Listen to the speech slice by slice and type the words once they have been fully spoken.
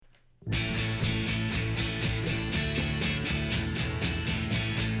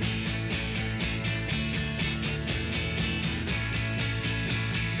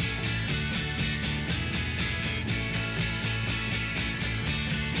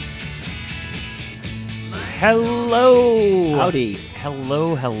Hello! Howdy.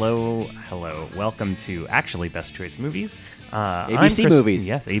 Hello. Welcome to Actually Best Choice Movies. ABC Movies.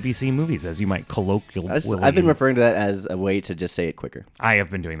 Yes, ABC Movies, as you might colloquially. I've been referring to that as a way to just say it quicker. I have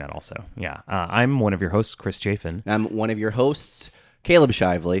been doing that also, yeah. I'm one of your hosts, Chris Chafin. I'm one of your hosts, Caleb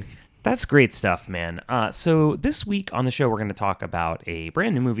Shively. That's great stuff, man. So this week on the show, we're going to talk about a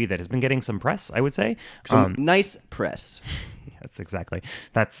brand new movie that has been getting some press, I would say. Some nice press. Yes, exactly.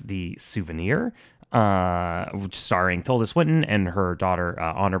 That's The Souvenir, starring Tilda Swinton and her daughter,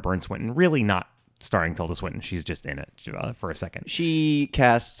 Honor Byrne Swinton. Really not starring Tilda Swinton. She's just in it for a second. She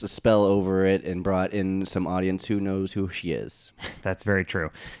casts a spell over it and brought in some audience who knows who she is. That's very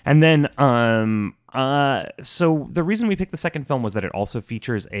true. And then, so the reason we picked the second film was that it also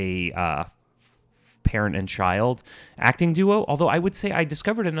features a parent and child acting duo, although I would say I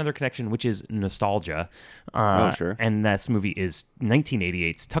discovered another connection, which is nostalgia. Sure. And this movie is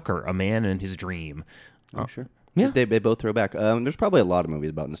 1988's Tucker, A Man and His Dream. Sure. Yeah. They both throw back. There's probably a lot of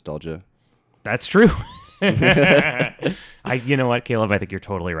movies about nostalgia. That's true. You know what, Caleb? I think you're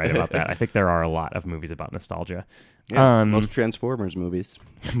totally right about that. I think there are a lot of movies about nostalgia. Yeah, most Transformers movies.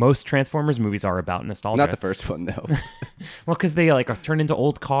 Most Transformers movies are about nostalgia. Not the first one, though. Well, because they are turned into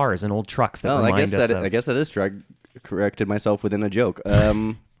old cars and old trucks that remind us of... I guess that is true. I corrected myself within a joke.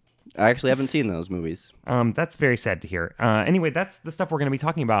 I actually haven't seen those movies. That's very sad to hear. Anyway, that's the stuff we're going to be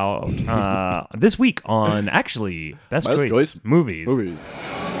talking about this week on Actually Best Choice Movies.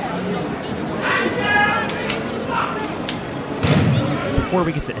 Before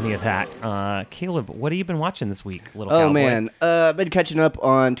we get to any of that, Caleb, what have you been watching this week, little cowboy? Oh, man. I've been catching up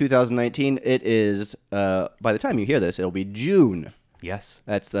on 2019. It is, by the time you hear this, it'll be June. Yes.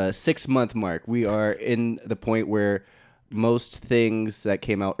 That's the 6-month mark. We are in the point where most things that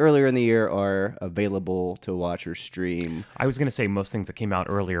came out earlier in the year are available to watch or stream. I was going to say most things that came out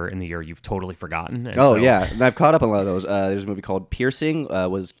earlier in the year you've totally forgotten. Yeah. And I've caught up on a lot of those. There's a movie called Piercing,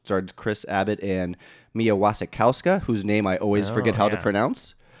 starred Chris Abbott and Mia Wasikowska, whose name I always forget how to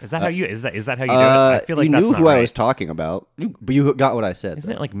pronounce. Is that how you is that how you do it? I feel like you that's knew not who right. I was talking about, but you got what I said.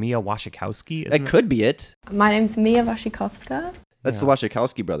 Isn't it like Mia Wasikowska? That could be it. My name's Mia Wasikowska. That's the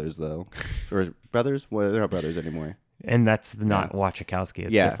Wasikowski brothers, though. Or brothers? Well, they're not brothers anymore. And that's not Wachowski.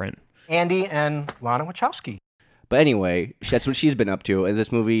 It's different. Andy and Lana Wachowski. But anyway, that's what she's been up to. And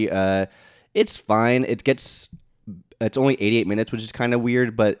this movie, it's fine. It's only 88 minutes, which is kind of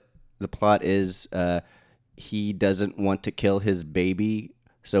weird. But the plot is he doesn't want to kill his baby,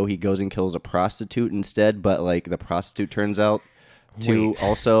 so he goes and kills a prostitute instead. But like the prostitute turns out to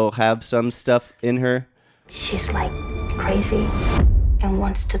also have some stuff in her. She's like crazy and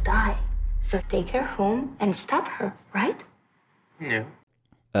wants to die. So take her home and stop her, right? Yeah.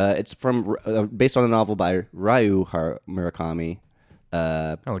 It's from based on a novel by Ryu Murakami.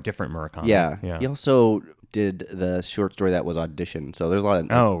 Different Murakami. Yeah. He also did the short story that was Audition. So there's a lot of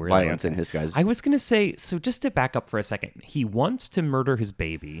violence in his guys. I was going to say, so just to back up for a second, he wants to murder his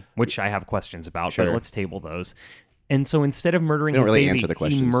baby, which I have questions about, but let's table those. And so instead of murdering his baby,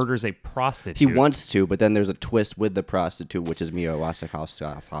 he murders a prostitute. He wants to, but then there's a twist with the prostitute, which is Mia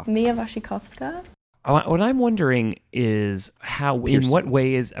Wasikowska. Mia Wasikowska. What I'm wondering is in what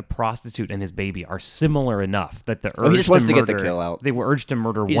way is a prostitute and his baby are similar enough that the urge he just wants to get the kill out. They were urged to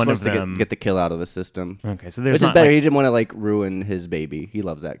murder one of them. Get the kill out of the system. Okay, so there's which is better. He didn't want to ruin his baby. He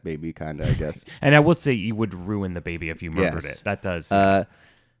loves that baby, kind of, I guess. And I will say you would ruin the baby if you murdered it. That does.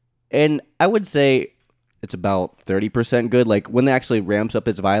 And I would say it's about 30% good. Like when they actually ramps up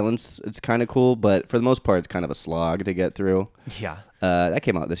its violence, it's kind of cool. But for the most part, it's kind of a slog to get through. Yeah. That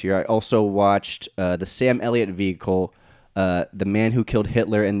came out this year. I also watched the Sam Elliott vehicle, The Man Who Killed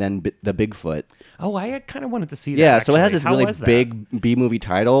Hitler, and then The Bigfoot. Oh, I kind of wanted to see that. Yeah, so it has this really big B-movie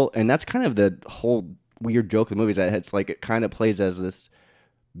title, and that's kind of the whole weird joke of the movie is that it's like it kind of plays as this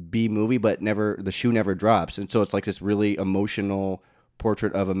B-movie, but the shoe never drops. And so it's like this really emotional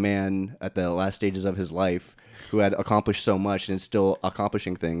portrait of a man at the last stages of his life who had accomplished so much and is still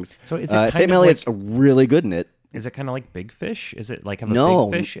accomplishing things. So is it Sam Elliott's really good in it. Is it kind of like Big Fish? Is it like have a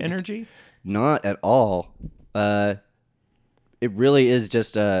Big Fish energy? Not at all. It really is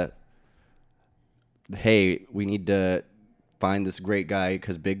just hey, we need to find this great guy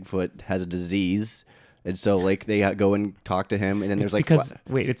because Bigfoot has a disease. And so, they go and talk to him, and then it's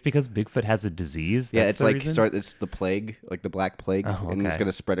because Bigfoot has a disease? That's it's the plague, like the Black Plague, and it's going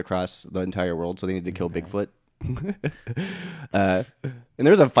to spread across the entire world, so they need to kill Bigfoot. And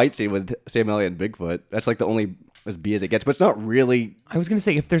there's a fight scene with Sam Elliott and Bigfoot. That's like the only as B as it gets, but it's not really. I was going to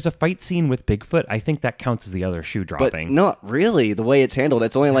say, if there's a fight scene with Bigfoot, I think that counts as the other shoe dropping. But not really, the way it's handled.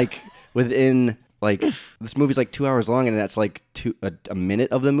 It's only within, this movie's 2 hours long, and that's a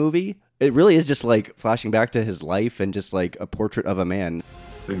minute of the movie. it really is just like flashing back to his life and just like a portrait of a man.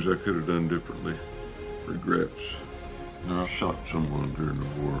 Things I could have done differently. Regrets. I shot someone during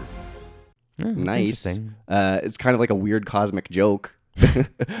the war. That's Nice. interesting. It's kind of like a weird cosmic joke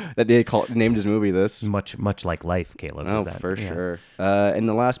that they named his movie this. Much like life, Caleb. Oh, is that, for yeah. sure. And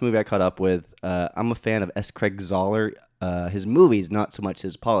the last movie I caught up with, I'm a fan of S. Craig Zoller. His movies, not so much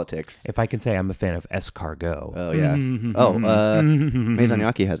his politics. If I can say, I'm a fan of escargot. Oh, yeah.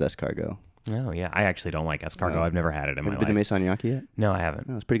 Maison-Yaki has escargot. Oh yeah, I actually don't like escargot. I've never had it in Have my you been to life. Maison-Yaki yet? No, I haven't.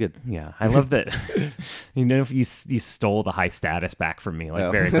 No, it's pretty good. Yeah, I love that. If you stole the high status back from me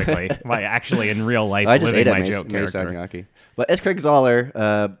like very quickly by actually in real life I just living ate my at joke character. Maison-Yaki. But S. Craig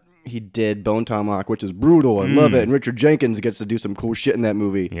Zoller, he did Bone Tomahawk, which is brutal. I love it. And Richard Jenkins gets to do some cool shit in that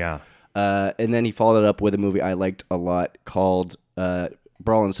movie. Yeah, And then he followed it up with a movie I liked a lot called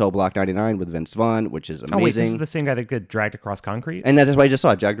Brawl in Cell Block 99 with Vince Vaughn, which is amazing. Oh wait, this is the same guy that got dragged across concrete. And that's what I just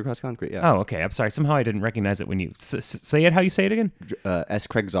saw, Dragged Across Concrete. Yeah. Oh, okay. I'm sorry. Somehow I didn't recognize it when you say it. How you say it again? S.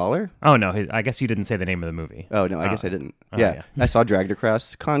 Craig Zoller? Oh no, I guess you didn't say the name of the movie. Oh no, I guess I didn't. yeah. I saw Dragged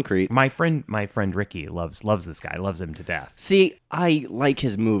Across Concrete. My friend Ricky loves this guy. Loves him to death. See, I like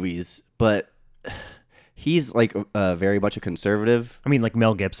his movies, but he's like very much a conservative. I mean, like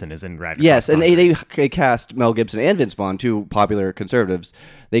Mel Gibson is in Dragged Yes, Across and Concrete. they cast Mel Gibson and Vince Vaughn, two popular conservatives.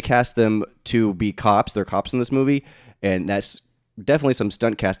 They cast them to be cops. They're cops in this movie, and that's definitely some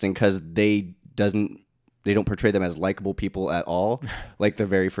stunt casting because they don't portray them as likable people at all. Like the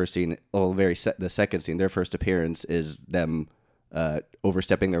very first scene, the second scene, their first appearance is them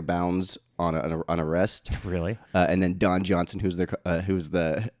overstepping their bounds on an arrest. Really? And then Don Johnson, who's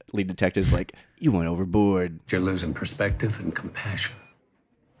the lead detective, is like, "You went overboard." You're losing perspective and compassion.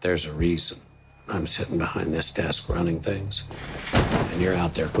 There's a reason I'm sitting behind this desk running things, and you're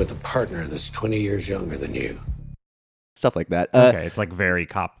out there with a partner that's 20 years younger than you. Stuff like that. Okay, it's like very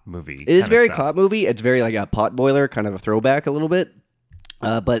cop movie. It is kinda very stuff. cop movie. It's very like a potboiler, kind of a throwback a little bit.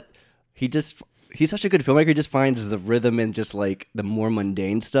 But he's such a good filmmaker. He just finds the rhythm in just like the more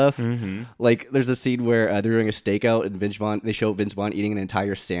mundane stuff. Mm-hmm. Like there's a scene where they're doing a stakeout and they show Vince Vaughn eating an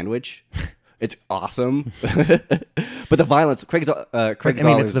entire sandwich. It's awesome. But the violence, Craig I mean,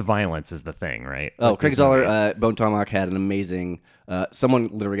 Zoller. it's the violence is the thing, right? Oh, Like Craig these Zoller, movies. Bone Tomahawk had an amazing. Someone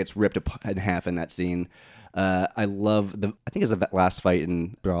literally gets ripped in half in that scene. I love I think it's the last fight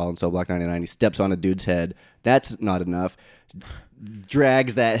in Brawl in Cell Block 99. He steps on a dude's head. That's not enough.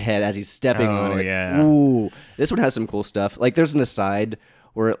 Drags that head as he's stepping on it. Yeah. Ooh, this one has some cool stuff. Like there's an aside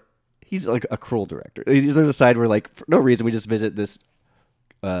where he's like a cruel director. There's a side where like for no reason we just visit this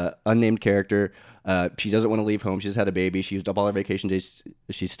unnamed character. She doesn't want to leave home. She just had a baby. She used up all her vacation days.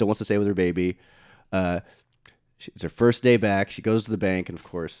 She still wants to stay with her baby. It's her first day back. She goes to the bank, and of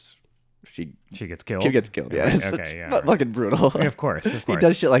course, she gets killed. She gets killed. Yeah, Okay, it's yeah. fucking brutal. Yeah, of course. He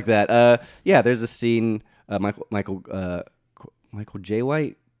does shit like that. Yeah, there's a scene. Michael J.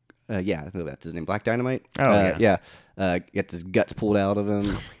 White. Yeah, I think that's his name. Black Dynamite. Oh, yeah. Gets his guts pulled out of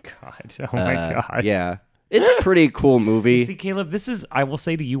him. God. Oh my God. Yeah, it's a pretty cool movie. See, Caleb, I will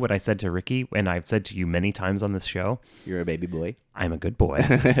say to you what I said to Ricky, and I've said to you many times on this show. You're a baby boy. I'm a good boy.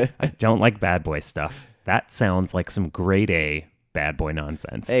 I don't like bad boy stuff. That sounds like some grade A bad boy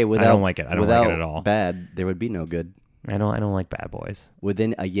nonsense. Hey, I don't like it. I don't like it at all. Bad, there would be no good. I don't like bad boys.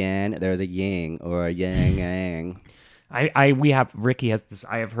 Within a yin, there's a yang or a yang yang. Ricky has this.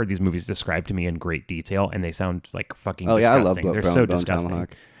 I have heard these movies described to me in great detail, and they sound like fucking Oh yeah, disgusting. I love They're Bone so Bone disgusting.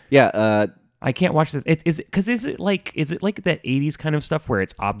 Tomahawk. Yeah, I can't watch this. Is it like that 80s kind of stuff where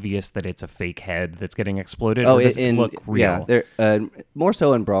it's obvious that it's a fake head that's getting exploded? or does it look real? Yeah, there more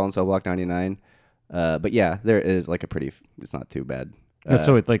so in Brawl and Cell Block 99. But yeah, there is like it's not too bad.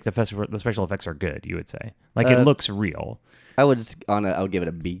 So it's like the special effects are good, you would say. Like it looks real. I would give it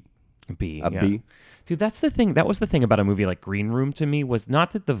a B. B. A yeah. B. Dude, that's the thing. That was the thing about a movie like Green Room to me was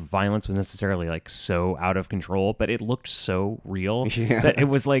not that the violence was necessarily like so out of control, but it looked so real Yeah. that it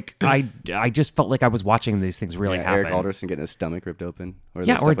was like I just felt like I was watching these things really happen. Eric Alderson getting his stomach ripped open. Or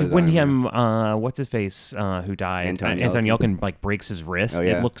Yeah, the or stuff with his when arm. what's his face, who died? Anton Anton Yelchin. Yelchin like breaks his wrist. Oh,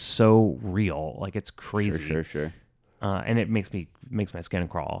 yeah. It looks so real, like it's crazy. Sure. And it makes my skin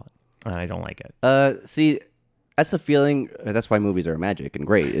crawl. I don't like it. See, that's the feeling. That's why movies are magic and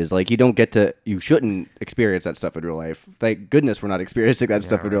great. Is like you shouldn't experience that stuff in real life. Thank goodness we're not experiencing that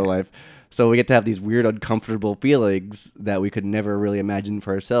stuff in real life. So we get to have these weird, uncomfortable feelings that we could never really imagine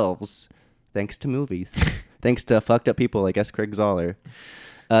for ourselves, thanks to movies. Thanks to fucked up people like S. Craig Zoller.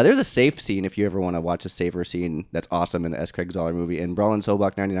 There's a safe scene if you ever want to watch a safer scene that's awesome in the S. Craig Zoller movie. In Brawl in Cell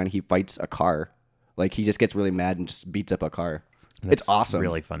Block 99, he fights a car. Like he just gets really mad and just beats up a car. It's awesome.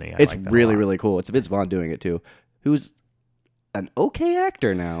 Really funny. I It's like that a really, lot. really cool. It's Vince Vaughn doing it too, who's an okay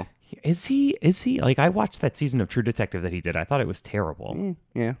actor now. Is he? Like, I watched that season of True Detective that he did. I thought it was terrible.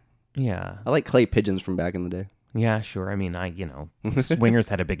 Yeah. Yeah. I like clay pigeons from back in the day. Yeah, sure. I mean, Swingers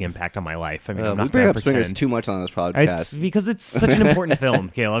had a big impact on my life. I mean, I'm We not bring going up to Swingers pretend. too much on this It's podcast. because it's such an important film,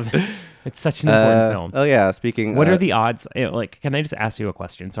 Caleb. It's such an important film. Oh yeah, speaking. What are the odds? Like, can I just ask you a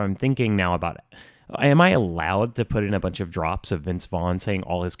question? So I'm thinking now about it. Am I allowed to put in a bunch of drops of Vince Vaughn saying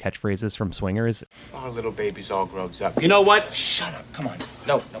all his catchphrases from Swingers? Our little baby's all grows up. You know what? Shut up. Come on.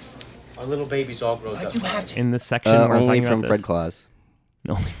 No. Our little baby's all grows up. You have to. In the section where I'm only talking from about Fred this? Claus.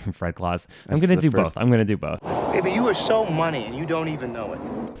 Only from Fred Claus. I'm That's going to the do first. both. I'm going to do both. Baby, you are so money and you don't even know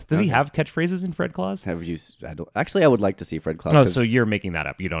it. Does he have catchphrases in Fred Claus? Have you? I don't. Actually, I would like to see Fred Claus. Oh, 'cause so you're making that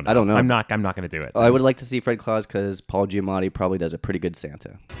up. You don't know. I don't know. I'm not going to do it. I would like to see Fred Claus because Paul Giamatti probably does a pretty good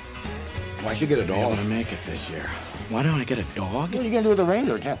Santa. Why'd you get a Be dog? able to make it this year. Why don't I get a dog? What are you gonna do with the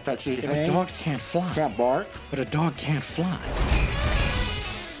reindeer? Can't fetch Yeah, but anything. dogs can't fly. Can't bark. But a dog can't fly.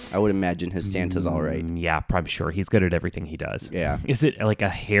 I would imagine his Santa's all right. Yeah, I'm sure he's good at everything he does. Yeah. Is it like a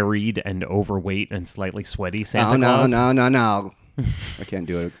harried and overweight and slightly sweaty Santa Oh no, Claus? no! I can't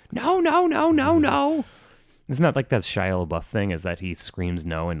do it. No. Isn't that like that Shia LaBeouf thing? Is that he screams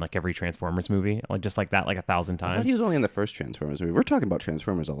no in like every Transformers movie, like just like that, like 1,000 I thought times? he was only in the first Transformers movie. We're talking about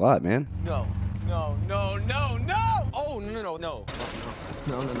Transformers a lot, man. No. Oh, no.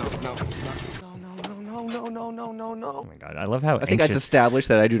 Oh my god, I love how I think that's anxious. established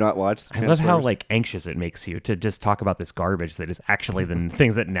that I do not watch. The I love how Transformers. like anxious it makes you to just talk about this garbage that is actually the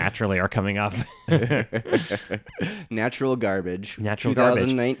things that naturally are coming up. Natural Garbage. Natural garbage.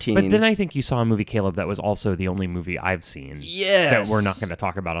 2019. But then I think you saw a movie, Caleb, that was also the only movie I've seen. Yes. That we're not going to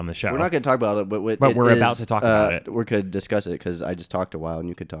talk about on the show. We're not going to talk about it, but we're about to talk about it. We could discuss it because I just talked a while and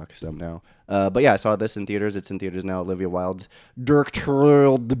you could talk some now. But yeah, I saw this in theaters. It's in theaters now. Olivia Wilde's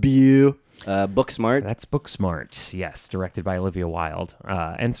directorial debut. Booksmart. That's Booksmart, yes, directed by Olivia Wilde,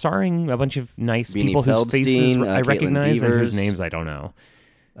 and starring a bunch of nice Beanie people whose faces Feldstein, I Caitlin recognize and whose Devers. names I don't know.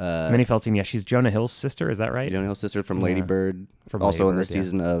 Minnie Feldstein, yeah, she's Jonah Hill's sister, is that right? Jonah Hill's sister from Lady Yeah. Bird. From Also Lady in the Bird, yeah.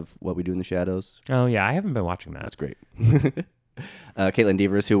 season of What We Do in the Shadows. Oh yeah, I haven't been watching that. That's great. Caitlin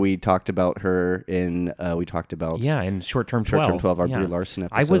Devers, who we talked about her in, we talked about. Yeah, in Short Term 12. Short Term 12, our yeah. Brie Larson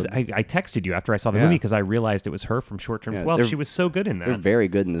I episode. texted you after I saw the Yeah. movie because I realized it was her from Short Term Yeah, 12. they're- She was so good in They're that. very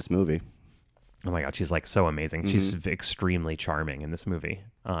good in this movie. Oh my god, she's like so amazing. She's Mm-hmm. extremely charming in this movie.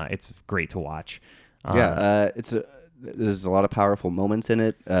 It's great to watch. There's a lot of powerful moments in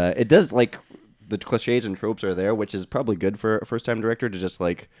it. It does like the cliches and tropes are there, which is probably good for a first time director to just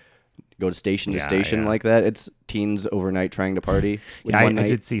like go to station to Yeah, station yeah. like that. It's teens overnight trying to party. in Yeah, one I night.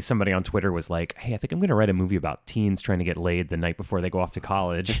 did see somebody on Twitter was like, "Hey, I think I'm going to write a movie about teens trying to get laid the night before they go off to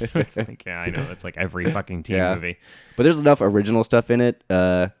college." It's like, yeah, I know. It's like every fucking teen Yeah. movie. But there's enough original stuff in it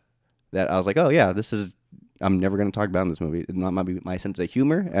that I was like, oh yeah, this is. I'm never going to talk about in this movie. It's not my sense of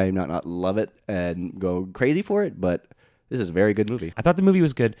humor. I not love it and go crazy for it, but this is a very good movie. I thought the movie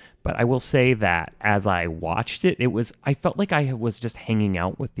was good, but I will say that as I watched it, I felt like I was just hanging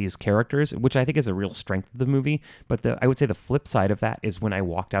out with these characters, which I think is a real strength of the movie. But I would say the flip side of that is when I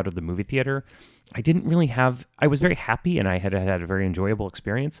walked out of the movie theater, I was very happy and I had a very enjoyable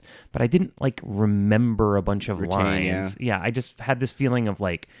experience, but I didn't like remember a bunch of Retain, lines. Yeah, I just had this feeling of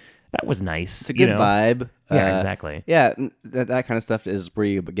like, that was nice. It's a good vibe. Yeah, exactly. Yeah, that kind of stuff is where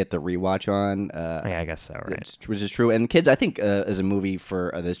you get the rewatch on. Yeah, I guess so, right? Which is true. And Kids, I think, is a movie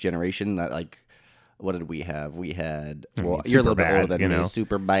for this generation that like. What did we have? We had. Well, you're a little bit Superbad, older than you me. know?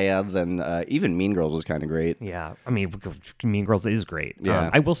 Superbads and even Mean Girls was kind of great. Yeah, I mean, Mean Girls is great. Yeah.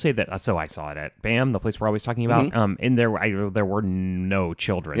 I will say that. So I saw it at BAM, the place we're always talking about. And there were no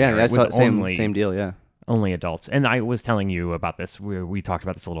children. Yeah, there. that's it was the same only, same deal. Yeah. only adults. And I was telling you about this. We talked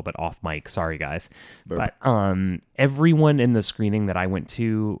about this a little bit off mic. Sorry, guys. But everyone in the screening that I went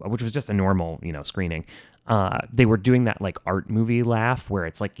to, which was just a normal, screening, they were doing that like art movie laugh where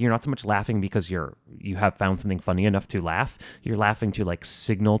it's like you're not so much laughing because you have found something funny enough to laugh. You're laughing to like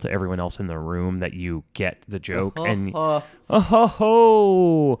signal to everyone else in the room that you get the joke and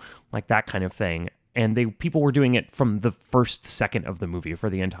like that kind of thing. And people were doing it from the first second of the movie for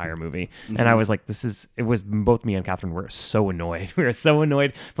the entire movie. And I was like, it was both me and Catherine were so annoyed. We were so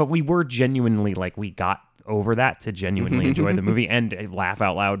annoyed, but we were genuinely like, we got over that to genuinely enjoy the movie and laugh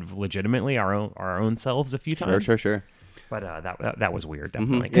out loud legitimately our own selves a few times. Sure. But that was weird,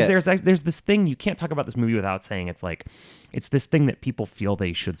 definitely. Because there's this thing, you can't talk about this movie without saying it's this thing that people feel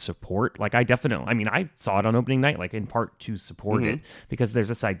they should support. Like I saw it on opening night, like in part to support it, because there's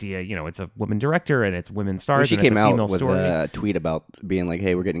this idea, it's a woman director and it's women stars. She and came it's a female out with story. a tweet about being like,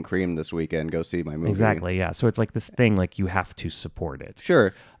 "Hey, we're getting creamed this weekend. Go see my movie." Exactly, yeah. So it's like this thing, like you have to support it.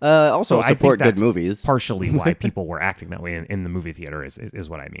 Sure. Also, So support I think good movies. Partially why people were acting that way in the movie theater is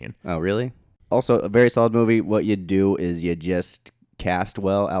what I mean. Oh, really? Also, a very solid movie. What you do is you just cast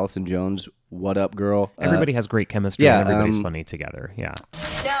well. Allison Jones, what up, girl? Everybody has great chemistry and everybody's funny together. Yeah.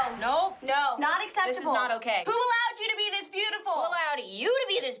 No. Not acceptable. This is not okay. Who allowed you to be this beautiful? Who allowed you to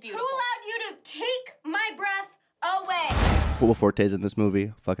be this beautiful? Who allowed you to take my breath away? Will Forte's in this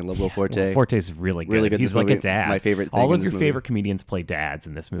movie. Fucking love Will Forte. Will Forte's really good. Really good in He's this like movie. a dad. My favorite thing All in of this your movie. favorite comedians play dads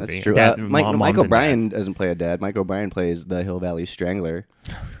in this movie. That's true. Dads, Mike moms O'Brien and dads. doesn't play a dad. Mike O'Brien plays the Hill Valley Strangler.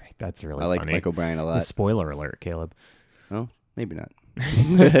 That's really I like funny. Mike O'Brien a lot. Spoiler alert, Caleb. Oh, maybe not.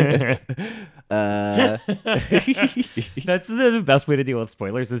 That's the best way to deal with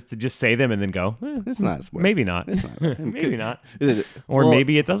spoilers is to just say them and then go, It's not a spoiler. maybe not. It's not. Maybe not. Is it? Or Well,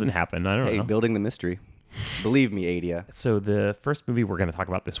 maybe it doesn't happen. I don't Hey, know. building the mystery. Believe me, Adia. So the first movie we're going to talk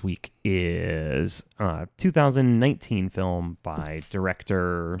about this week is a 2019 film by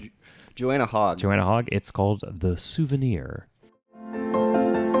director Joanna Hogg. It's called The Souvenir.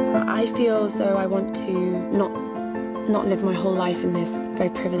 I feel as though I want to not live my whole life in this very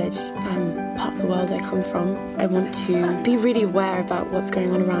privileged part of the world I come from. I want to be really aware about what's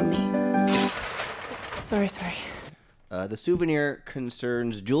going on around me. Sorry. The Souvenir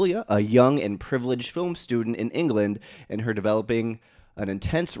concerns Julia, a young and privileged film student in England, and her developing an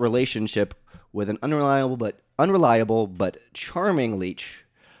intense relationship with an unreliable but charming leech.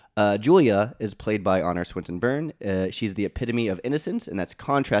 Julia is played by Honor Swinton Byrne. She's the epitome of innocence, and that's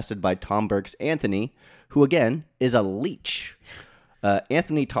contrasted by Tom Burke's Anthony, who again is a leech.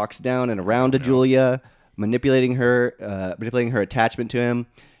 Anthony talks down and around to Julia, manipulating her attachment to him,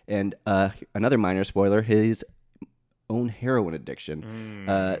 and another minor spoiler: his own heroin addiction.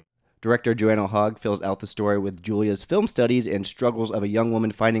 Director Joanna Hogg fills out the story with Julia's film studies and struggles of a young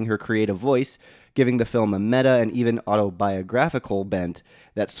woman finding her creative voice, giving the film a meta and even autobiographical bent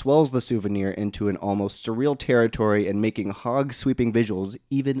that swells The Souvenir into an almost surreal territory and making Hogg's sweeping visuals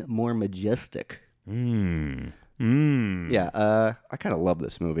even more majestic. Yeah, I kind of love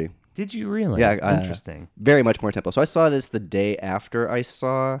this movie. Did you really? Yeah, interesting. Very much more tempo. So I saw this the day after I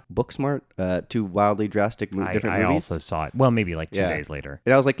saw Booksmart, two wildly drastic different movies. I also saw it. Well, maybe like 2 days later.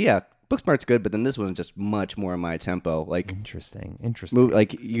 And I was like, yeah, Booksmart's good, but then this one's just much more in my tempo. Like Interesting.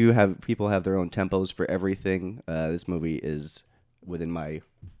 like people have their own tempos for everything. This movie is within my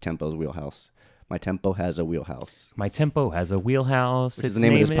tempo's wheelhouse. My tempo has a wheelhouse. My tempo has a wheelhouse. Which is the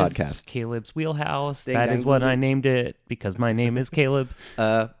name of this podcast. Caleb's Wheelhouse. Ding, That dang, is what boom. I named it because my name is Caleb.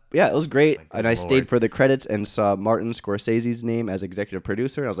 Yeah, it was great. My And I good stayed Lord. for the credits and saw Martin Scorsese's name as executive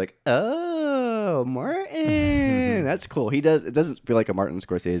producer. And I was like, oh, Martin. That's cool. It doesn't feel like a Martin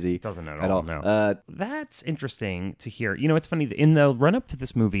Scorsese. Doesn't at all. No. Uh, That's interesting to hear. It's funny. In the run up to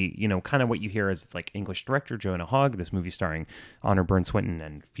this movie, kind of what you hear is it's like English director Joanna Hogg, this movie starring Honor Byrne Swinton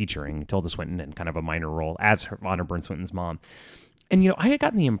and featuring Tilda Swinton in kind of a minor role as Honor Byrne Swinton's mom. And, I had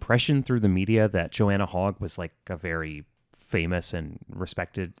gotten the impression through the media that Joanna Hogg was like a very famous and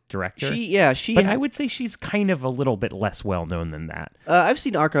respected director. But I would say she's kind of a little bit less well known than that. I've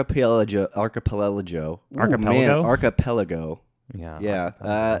seen Archipelago. Archipelago? Archipelago.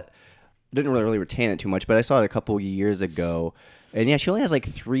 Yeah. Didn't really retain it too much, but I saw it a couple years ago. And yeah, she only has like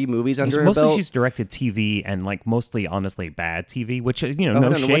 3 movies under her Mostly belt. she's directed TV and like mostly honestly bad TV, which I no don't know.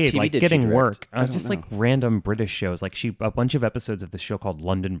 What shade, TV like did she getting direct? work. I don't Just know. like random British shows. Like a bunch of episodes of this show called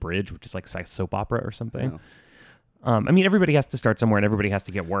London Bridge, which is like a soap opera or something. I mean, everybody has to start somewhere and everybody has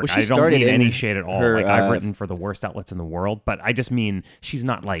to get work. Well, she I don't started mean any in shade at all. her, Like I've written for the worst outlets in the world, but I just mean she's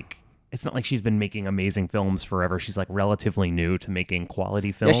not like, it's not like she's been making amazing films forever. She's like relatively new to making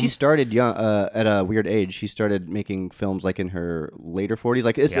quality films. Yeah, she started young at a weird age. She started making films like in her later 40s.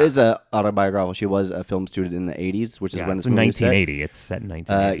 Like this is a autobiographical. She was a film student in the 80s, which is when this it's movie was set. 1980. It's set in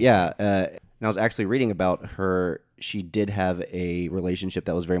 1980. And I was actually reading about her. She did have a relationship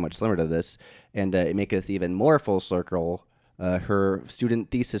that was very much similar to this, and it makes it even more full circle. Her student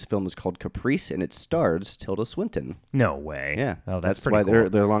thesis film is called Caprice, and it stars Tilda Swinton. No way. Yeah. Oh, that's why pretty cool.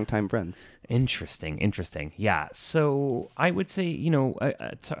 they're longtime friends. Interesting. Yeah. So I would say,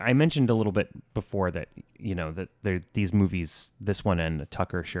 I mentioned a little bit before that, that these movies, this one and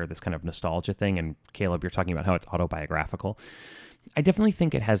Tucker share this kind of nostalgia thing. And Caleb, you're talking about how it's autobiographical. I definitely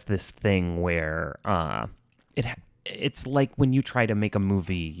think it has this thing where it's like when you try to make a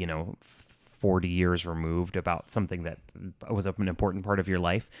movie, 40 years removed about something that was an important part of your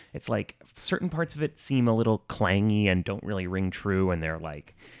life, it's like certain parts of it seem a little clangy and don't really ring true, and they're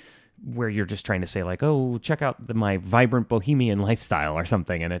like where you're just trying to say like, oh, check out my vibrant bohemian lifestyle or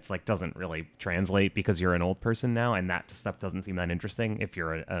something, and it's like doesn't really translate because you're an old person now, and that stuff doesn't seem that interesting if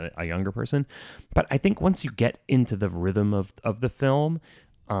you're a younger person. But I think once you get into the rhythm of the film,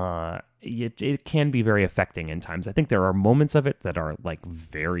 it can be very affecting in times. I think there are moments of it that are like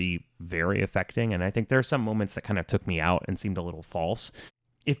very, very affecting, and I think there are some moments that kind of took me out and seemed a little false.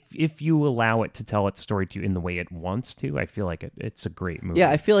 If you allow it to tell its story to you in the way it wants to, I feel like it's a great movie. Yeah,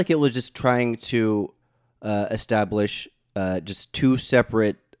 I feel like it was just trying to establish just two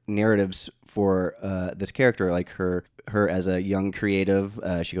separate narratives for this character, like her as a young creative.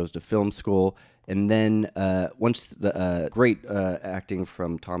 She goes to film school, and then once the great acting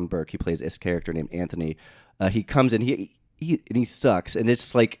from Tom Burke, he plays this character named Anthony. He comes in, he sucks, and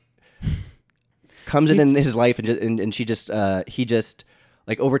it's like comes in his life, and she just he just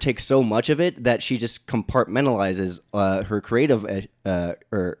like overtakes so much of it that she just compartmentalizes her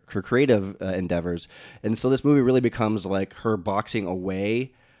creative endeavors, and so this movie really becomes like her boxing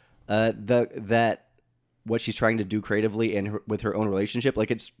away that what she's trying to do creatively and with her own relationship.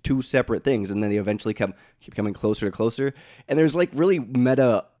 Like it's two separate things, and then they eventually keep coming closer and closer. And there's like really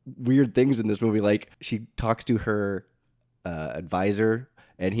meta weird things in this movie. Like she talks to her advisor,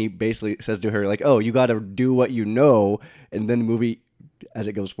 and he basically says to her like, "Oh, you got to do what you know," and then the movie, as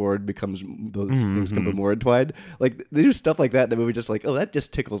it goes forward, becomes those things become more entwined. Like they do stuff like that. The movie just like, oh, that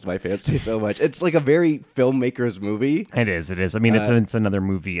just tickles my fancy so much. It's like a very filmmaker's movie. It is. I mean, it's another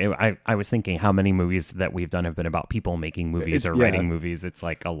movie. I was thinking how many movies that we've done have been about people making movies or writing movies. It's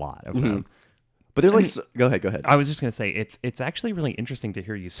like a lot of them. But there's go ahead. I was just gonna say it's actually really interesting to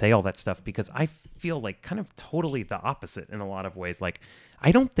hear you say all that stuff, because I feel like kind of totally the opposite in a lot of ways. Like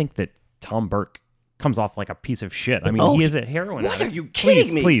I don't think that Tom Burke comes off like a piece of shit. I mean, he is a heroin addict. What are you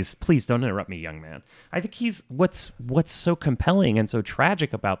kidding me? Please don't interrupt me, young man. I think he's what's so compelling and so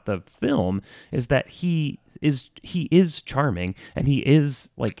tragic about the film is that he is charming, and he is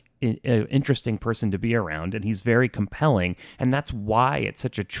like an interesting person to be around, and he's very compelling, and that's why it's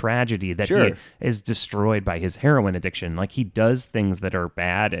such a tragedy that he is destroyed by his heroin addiction. Like he does things that are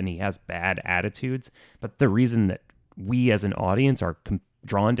bad, and he has bad attitudes, but the reason that we as an audience are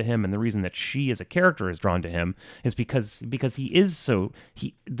drawn to him, and the reason that she as a character is drawn to him, is because he is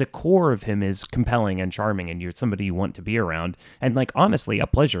the core of him is compelling and charming, and you're somebody you want to be around, and like honestly a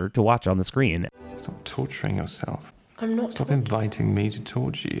pleasure to watch on the screen. Stop torturing yourself. I'm not. Stop inviting me to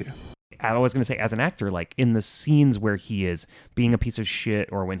torture you. I was going to say, as an actor, like in the scenes where he is being a piece of shit,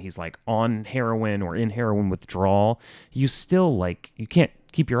 or when he's like on heroin or in heroin withdrawal, you still like, you can't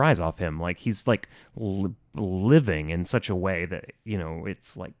keep your eyes off him. Like he's like living in such a way that, you know,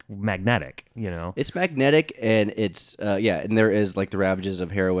 it's like magnetic, you know? It's magnetic, and it's, and there is like the ravages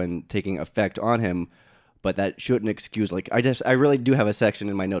of heroin taking effect on him. But that shouldn't excuse, like, I really do have a section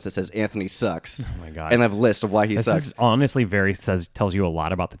in my notes that says Anthony sucks. Oh my God. And I have a list of why he sucks. Is honestly tells you a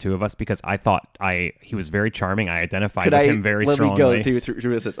lot about the two of us, because I thought he was very charming. I identified with him very strongly. Let me go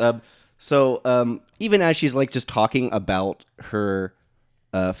through this. So even as she's like just talking about her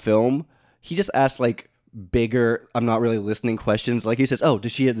film, he just asks like bigger, I'm not really listening questions. Like he says, oh,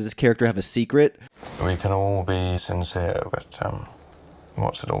 does this character have a secret? We can all be sincere, but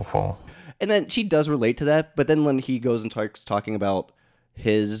what's it all for? And then she does relate to that, but then when he goes and starts talking about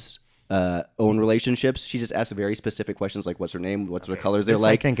his own relationships, she just asks very specific questions like, what's her name? What's the colors they're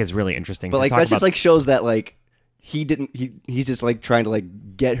like? I think is really interesting. But like that just like shows that like he's just like trying to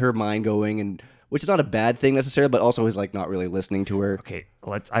like get her mind going, and which is not a bad thing necessarily, but also is like not really listening to her. Okay,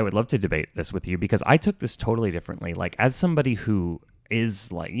 I would love to debate this with you, because I took this totally differently. Like as somebody who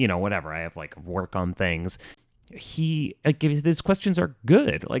is like, you know, whatever, I have like work on things. His questions are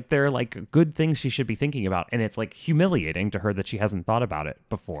good. Like they're like good things she should be thinking about, and it's like humiliating to her that she hasn't thought about it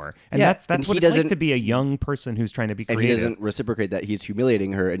before. And that's what it's like to be a young person who's trying to be creative. And he doesn't reciprocate that. He's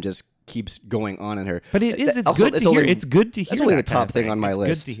humiliating her and just keeps going on in her. But it's good to hear. It's good to hear. That's only the top top thing on my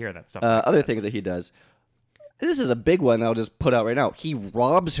list. It's good to hear that stuff. Other things that he does. This is a big one that I'll just put out right now. He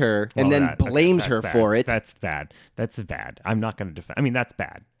robs her and then blames her for it. That's bad. That's bad. I'm not going to defend. I mean, that's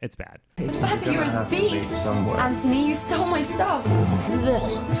bad. It's bad. But you're a thief, Anthony. You stole my stuff.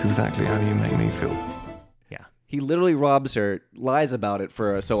 That's exactly how you make me feel. Yeah. He literally robs her, lies about it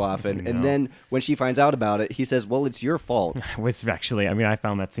for so often, and then when she finds out about it, he says, well, it's your fault. Which actually, I mean, I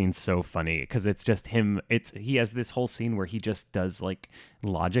found that scene so funny, because it's just him. He has this whole scene where he just does like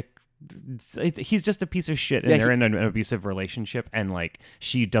logic he's just a piece of shit, and they're in an abusive relationship, and like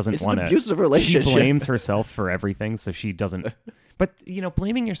she doesn't want to. Abusive relationship. She blames herself for everything, so she doesn't. But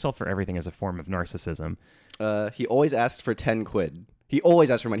blaming yourself for everything is a form of narcissism. He always asks for 10 quid. He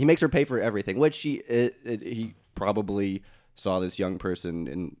always asks for money. He makes her pay for everything, which he probably saw this young person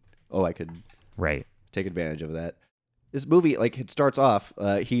and I could take advantage of that. This movie, like, it starts off,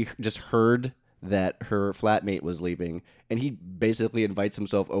 he just heard that her flatmate was leaving, and he basically invites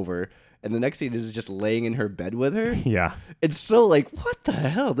himself over, and the next scene is just laying in her bed with her. Yeah. It's so like, what the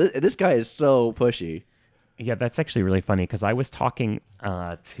hell? This guy is so pushy. Yeah, that's actually really funny because I was talking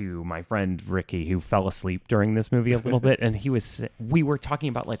to my friend Ricky, who fell asleep during this movie a little bit, and we were talking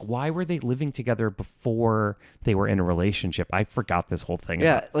about like, why were they living together before they were in a relationship? I forgot this whole thing.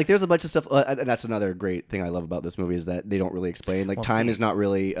 Yeah, like there's a bunch of stuff, and that's another great thing I love about this movie is that they don't really explain. Like time is not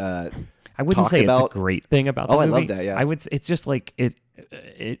really. I wouldn't say it's a great thing about the movie. I love that. Yeah, I would. It's just like it.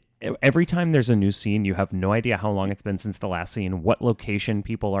 Every time there's a new scene, you have no idea how long it's been since the last scene, what location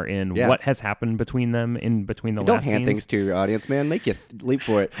people are in, what has happened between them in between the last scenes. Don't hand things to your audience, man. Make you leap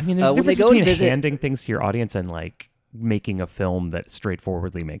for it. I mean, there's a difference between handing things to your audience and like making a film that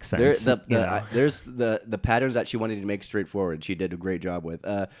straightforwardly makes sense. There's the patterns that she wanted to make straightforward. She did a great job with.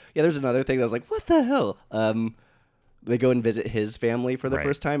 There's another thing that I was like, what the hell? They go and visit his family for the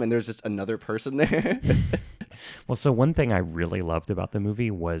first time, and there's just another person there. Well, so one thing I really loved about the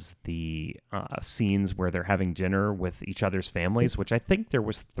movie was the scenes where they're having dinner with each other's families, which I think there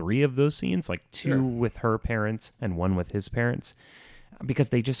was 3 of those scenes, like 2 with her parents and 1 with his parents, because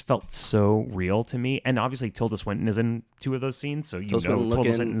they just felt so real to me. And obviously Tilda Swinton is in 2 of those scenes, so Tilda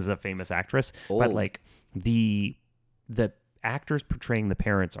Swinton is a famous actress. Old. But like the actors portraying the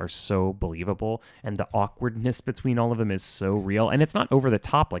parents are so believable, and the awkwardness between all of them is so real, and it's not over the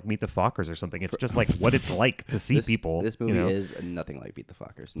top like Meet the Fockers or something. It's just like what it's like to see people. This movie is nothing like Meet the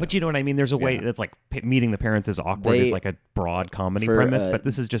Fockers. No. But you know what I mean? There's a way that's like meeting the parents is awkward is like a broad comedy premise, but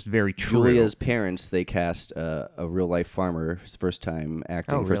this is just very true. Julia's parents, they cast a real life farmer, his first time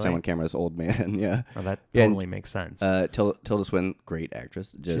acting, first time on camera, this old man. Yeah. Oh, that totally makes sense. Tilda Swinton, great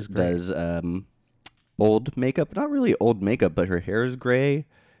actress, just does old makeup, not really old makeup, but her hair is gray.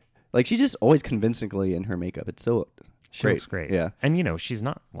 Like she's just always convincingly in her makeup. It's so she looks great. Yeah, and she's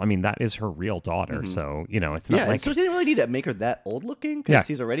not. I mean, that is her real daughter. So it's not like. So she didn't really need to make her that old looking because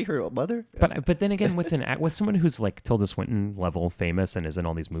she's already her mother. But then again, with someone who's like Tilda Swinton level famous and is in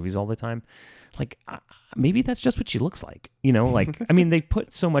all these movies all the time, like maybe that's just what she looks like. Like I mean, they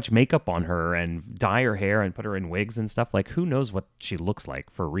put so much makeup on her and dye her hair and put her in wigs and stuff. Like who knows what she looks like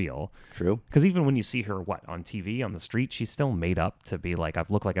for real? True. Because even when you see her on TV on the street, she's still made up to be like I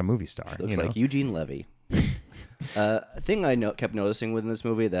look like a movie star. She looks like Eugene Levy. A thing I kept noticing within this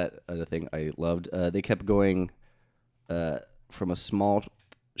movie the thing I loved, they kept going from a small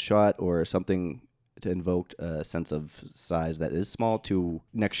shot or something to invoke a sense of size that is small to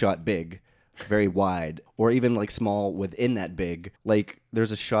next shot big, very wide, or even like small within that big. Like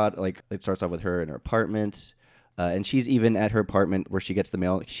there's a shot like it starts off with her in her apartment. And she's even at her apartment where she gets the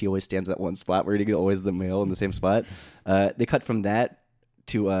mail. She always stands at one spot where you get always the mail in the same spot. They cut from that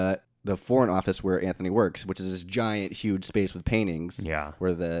to the Foreign Office where Anthony works, which is this giant, huge space with paintings. Yeah.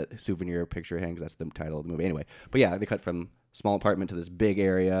 Where the souvenir picture hangs. That's the title of the movie. Anyway, but yeah, they cut from small apartment to this big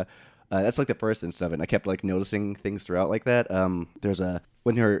area. That's like the first instant of it. And I kept like noticing things throughout like that. There's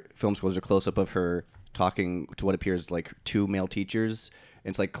when her film school, there's a close up of her talking to what appears like 2 male teachers. And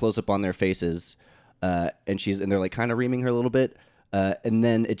it's like close up on their faces. And they're like kind of reaming her a little bit. And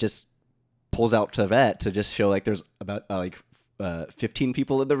then it just pulls out to that to just show like there's about 15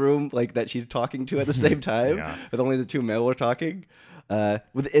 people in the room like that she's talking to at the same time, with only the 2 male are talking.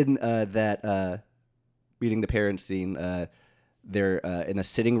 Within that meeting the parents scene, they're in a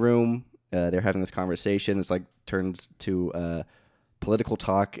sitting room. They're having this conversation. It's like turns to political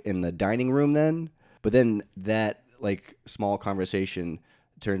talk in the dining room then. But then that like small conversation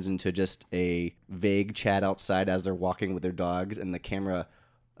turns into just a vague chat outside as they're walking with their dogs, and the camera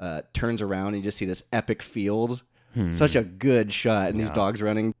turns around and you just see this epic field. Such a good shot, and these dogs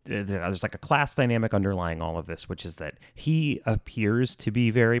running. There's like a class dynamic underlying all of this, which is that he appears to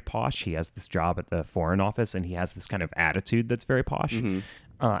be very posh. He has this job at the Foreign Office, and he has this kind of attitude that's very posh.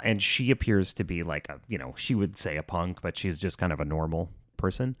 And she appears to be like she would say a punk, but she's just kind of a normal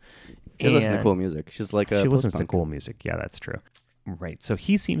person. She listens to cool music. She's like she listens to cool music. Yeah, that's true. Right. So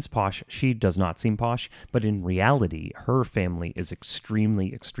he seems posh. She does not seem posh. But in reality, her family is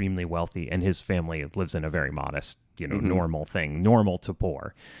extremely, extremely wealthy. And his family lives in a very modest, normal thing, normal to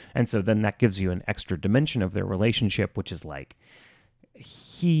poor. And so then that gives you an extra dimension of their relationship, which is like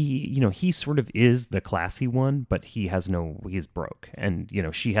he sort of is the classy one, but he's broke. And,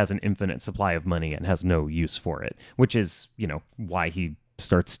 she has an infinite supply of money and has no use for it, which is, why he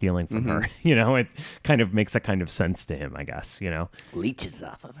starts stealing from her. It kind of makes a kind of sense to him, I guess, Leeches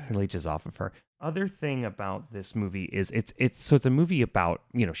off of her. He leeches off of her. Other thing about this movie is it's a movie about,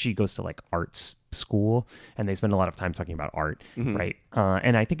 she goes to like arts school and they spend a lot of time talking about art, right?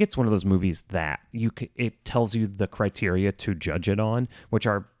 And I think it's one of those movies that it tells you the criteria to judge it on,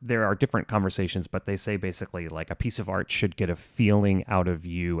 there are different conversations, but they say basically like a piece of art should get a feeling out of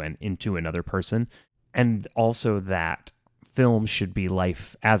you and into another person. And also that film should be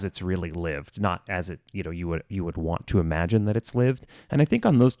life as it's really lived, not as it you would want to imagine that it's lived. And I think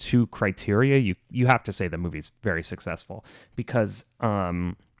on those two criteria, you have to say the movie's very successful because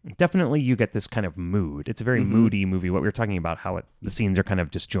definitely you get this kind of mood. It's a very moody movie. What we were talking about, how the scenes are kind of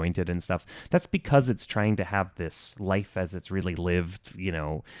disjointed and stuff. That's because it's trying to have this life as it's really lived,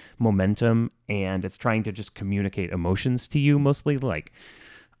 momentum, and it's trying to just communicate emotions to you, mostly like,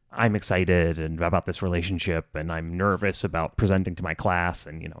 I'm excited and about this relationship and I'm nervous about presenting to my class.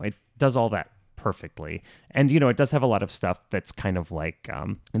 And, it does all that perfectly. And, it does have a lot of stuff that's kind of like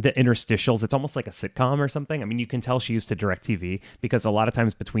the interstitials. It's almost like a sitcom or something. I mean, you can tell she used to direct TV because a lot of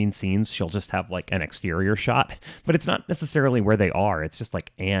times between scenes, she'll just have like an exterior shot, but it's not necessarily where they are. It's just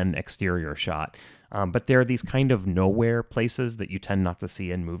like an exterior shot. But there are these kind of nowhere places that you tend not to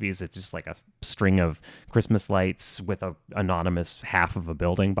see in movies. It's just like a string of Christmas lights with a anonymous half of a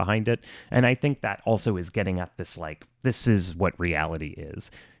building behind it. And I think that also is getting at this, like, this is what reality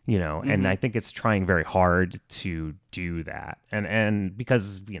is, and I think it's trying very hard to do that. And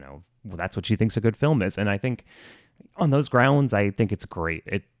because, that's what she thinks a good film is. And I think on those grounds, I think it's great.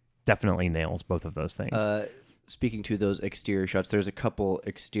 It definitely nails both of those things. Speaking to those exterior shots, there's a couple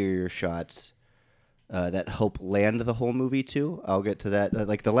exterior shots that help land the whole movie too. I'll get to that.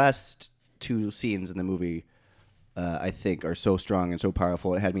 Like the last two scenes in the movie, I think are so strong and so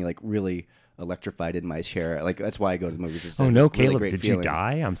powerful. It had me like really electrified in my chair. Like that's why I go to the movies. It's no, really Caleb, great did feeling. You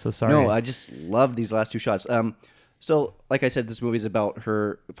die? I'm so sorry. No, I just love these last two shots. So like I said, this movie is about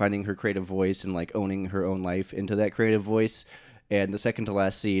her finding her creative voice and like owning her own life into that creative voice. And the second to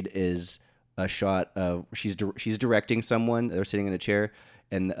last scene is a shot of she's directing someone. They're sitting in a chair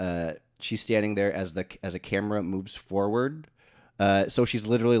and she's standing there as a camera moves forward. So she's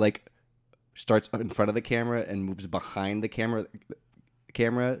literally like starts in front of the camera and moves behind the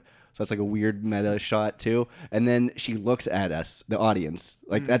camera. So it's like a weird meta shot too. And then she looks at us, the audience.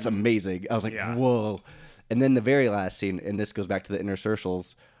 Like that's amazing. I was like, whoa. And then the very last scene, and this goes back to the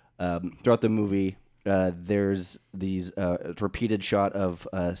interstitials. Throughout the movie, there's these repeated shot of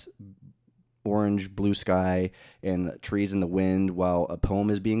orange, blue sky, and trees in the wind while a poem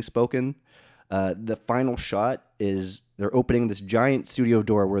is being spoken. The final shot is they're opening this giant studio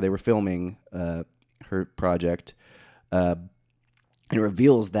door where they were filming her project. And it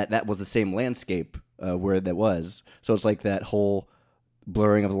reveals that was the same landscape where that was. So it's like that whole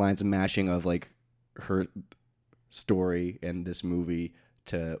blurring of the lines and mashing of like her story and this movie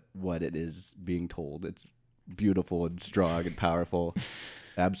to what it is being told. It's beautiful and strong and powerful.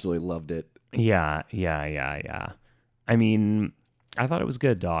 Absolutely loved it. Yeah. I mean, I thought it was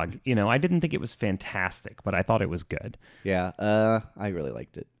good, dog. I didn't think it was fantastic, but I thought it was good. Yeah, I really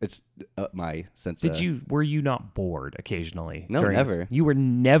liked it. It's my sense. Were you not bored occasionally? No, never. This? You were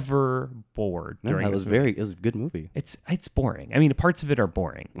never bored during this movie. It was a good movie. It's boring. I mean, parts of it are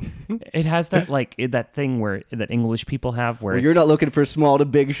boring. It has that that thing that English people have where you're not looking for small to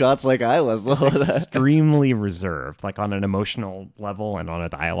big shots like I was. It's extremely reserved, like on an emotional level and on a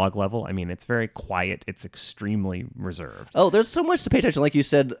dialogue level. I mean, it's very quiet. It's extremely reserved. Oh, there's so much to pay attention. Like you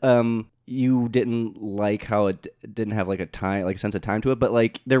said, you didn't like how it didn't have like a sense of time to it, but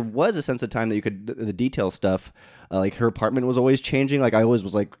like there was a sense of time that you could the detail stuff. Like her apartment was always changing. Like I always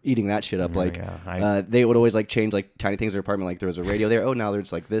was like eating that shit up. They would always like change like tiny things in her apartment. Like there was a radio there. Oh, now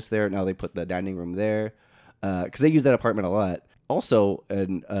there's like this there. Now they put the dining room there because they use that apartment a lot. Also,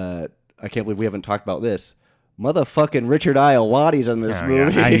 and I can't believe we haven't talked about this. Motherfucking Richard Ayoade's in this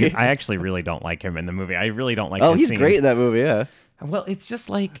movie. Yeah. I actually really don't like him in the movie. I really don't like. He's great in that movie. Yeah. Well, it's just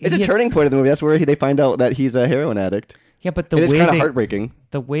like it's a turning point in the movie. That's where they find out that he's a heroin addict. Yeah, but it's kind of heartbreaking.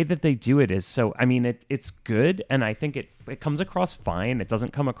 The way that they do it is so. I mean, it's good, and I think it comes across fine. It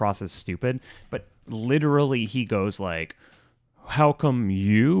doesn't come across as stupid, but literally, he goes like, "How come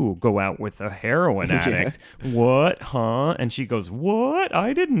you go out with a heroin addict? What, huh?" And she goes, "What?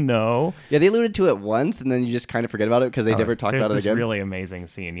 I didn't know." Yeah, they alluded to it once, and then you just kind of forget about it because they never talk about it again. There's this really amazing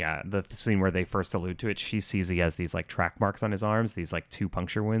scene. Yeah, the scene where they first allude to it. She sees he has these like track marks on his arms, these like 2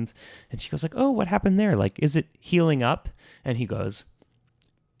 puncture wounds, and she goes like, "Oh, what happened there? Like, is it healing up?" And he goes,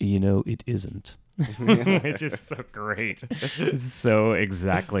 It isn't. It's just so great. So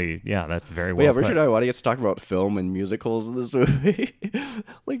exactly. Yeah, that's very well. Yeah, put. Richard Iwata gets to talk about film and musicals in this movie.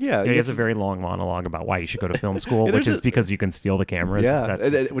 He has a very long monologue about why you should go to film school, which is because you can see the cameras.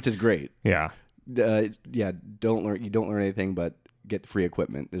 Yeah, which is great. Yeah. Don't learn anything but get free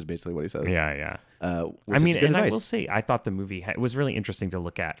equipment is basically what he says. Yeah. And I will say, I thought the movie was really interesting to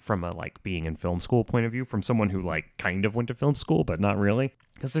look at from a being in film school point of view, from someone who kind of went to film school, but not really.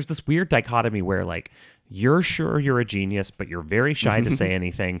 Because there's this weird dichotomy where you're sure you're a genius, but you're very shy to say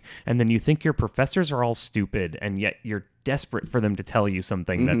anything. And then you think your professors are all stupid, and yet you're desperate for them to tell you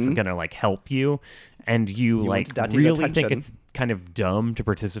something that's going to help you. And you really think it's kind of dumb to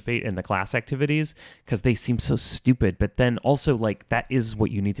participate in the class activities because they seem so stupid. But then also that is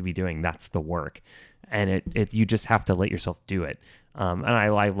what you need to be doing. That's the work. And you just have to let yourself do it. And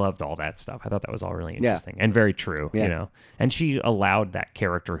I loved all that stuff. I thought that was all really interesting and very true, And she allowed that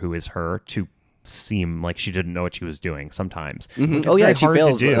character who is her to seem like she didn't know what she was doing sometimes. Mm-hmm. Oh yeah, she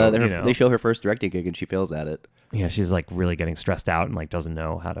fails. They show her first directing gig and she fails at it. Yeah, she's really getting stressed out and doesn't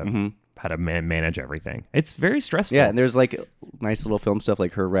know how to manage everything. It's very stressful. Yeah, and there's nice little film stuff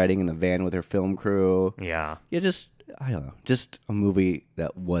like her riding in the van with her film crew. Yeah. I don't know, just a movie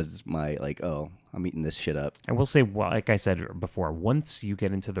that was my I'm eating this shit up. I will say, like I said before, once you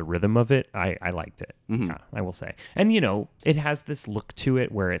get into the rhythm of it, I liked it. Mm-hmm. Yeah, I will say. And, it has this look to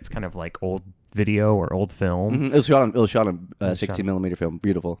it where it's kind of like old video or old film. Mm-hmm. It was shot on 16 millimeter film.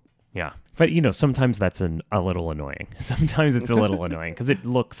 Beautiful. Yeah. But, sometimes that's a little annoying. Sometimes it's a little annoying because it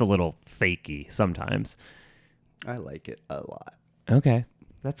looks a little fakey sometimes. I like it a lot. Okay.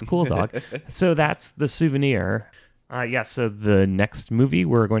 That's cool, dog. So that's The Souvenir. So the next movie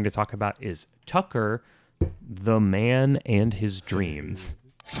we're going to talk about is Tucker, the Man and His Dreams.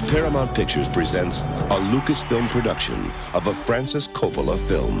 Paramount Pictures presents a Lucasfilm production of a Francis Coppola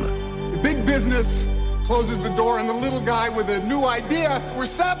film. The big business closes the door on the little guy with a new idea. We're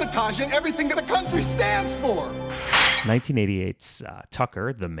sabotaging everything that the country stands for. 1988's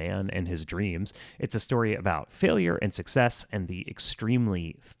Tucker, the Man and His Dreams. It's a story about failure and success and the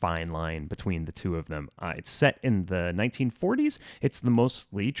extremely fine line between the two of them. It's set in the 1940s. It's the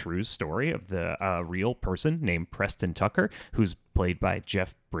mostly true story of the real person named Preston Tucker, who's played by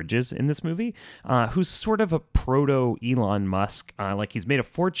Jeff Bridges in this movie, who's sort of a proto Elon Musk. He's made a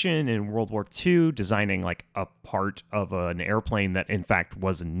fortune in World War II designing a part of an airplane that in fact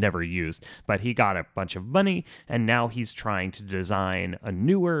was never used, but he got a bunch of money and now he's trying to design a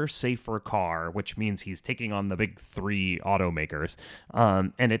newer, safer car, which means he's taking on the big three automakers.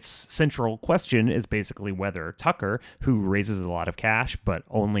 And its central question is basically whether Tucker, who raises a lot of cash but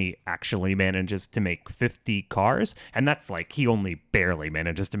only actually manages to make 50 cars, and that's he only barely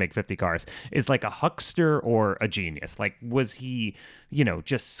manages to make 50 cars, is a huckster or a genius. Was he,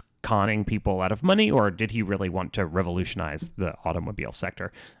 just conning people out of money, or did he really want to revolutionize the automobile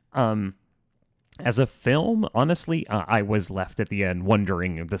sector? As a film, honestly, I was left at the end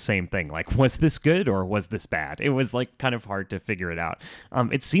wondering the same thing. Was this good or was this bad? It was kind of hard to figure it out.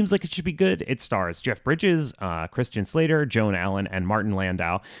 It seems like it should be good. It stars Jeff Bridges, Christian Slater, Joan Allen, and Martin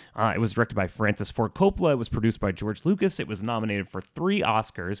Landau. It was directed by Francis Ford Coppola. It was produced by George Lucas. It was nominated for 3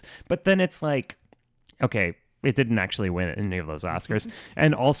 Oscars, but then it's okay, it didn't actually win any of those Oscars.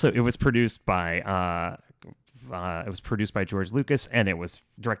 And also it was produced by George Lucas, and it was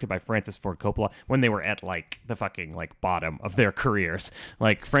directed by Francis Ford Coppola when they were at the fucking bottom of their careers.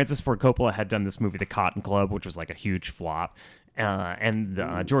 Francis Ford Coppola had done this movie, The Cotton Club, which was a huge flop. And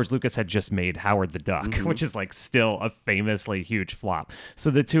George Lucas had just made Howard the Duck, which is still a famously huge flop.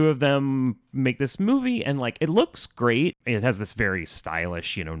 So the two of them make this movie, and it looks great. It has this very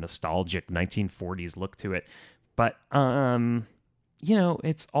stylish, nostalgic 1940s look to it. But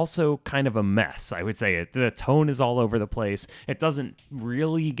it's also kind of a mess, I would say. The tone is all over the place. It doesn't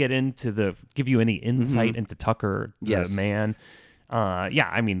really give you any insight into Tucker, the man.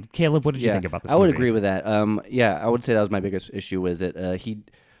 Caleb, what did you think about this movie? I would agree with that. I would say that was my biggest issue, was that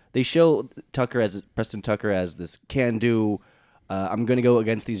they show Preston Tucker as this can-do, I'm going to go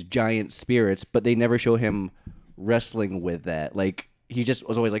against these giant spirits, but they never show him wrestling with that. He just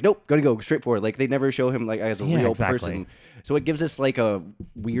was always nope, gonna go straight forward. They never show him as a real person. So it gives us a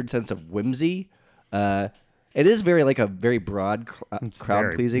weird sense of whimsy. It is very a very broad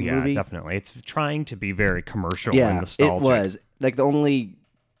crowd pleasing movie. Yeah, definitely. It's trying to be very commercial and nostalgic. It was the only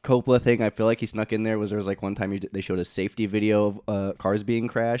Coppola thing I feel like he snuck in there was like one time they showed a safety video of cars being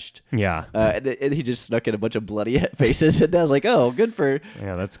crashed. Yeah. And he just snuck in a bunch of bloody faces, and I was like, oh, good for.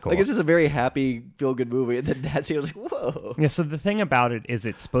 Yeah, that's cool. Like, this is a very happy, feel-good movie, and then that scene was like, whoa. Yeah, so the thing about it is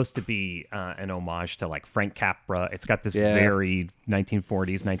it's supposed to be an homage to like Frank Capra. It's got this very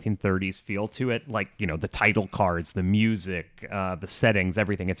 1940s, 1930s feel to it. Like, you know, the title cards, the music, the settings,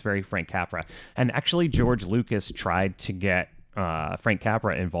 everything. It's very Frank Capra. And actually, George Lucas tried to get Frank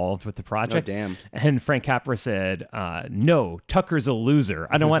Capra involved with the project. Oh, damn. And Frank Capra said, no, Tucker's a loser.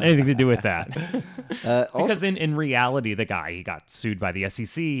 I don't want anything to do with that. Because in reality, the guy, he got sued by the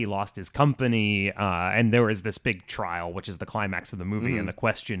SEC, he lost his company, and there was this big trial, which is the climax of the movie, and the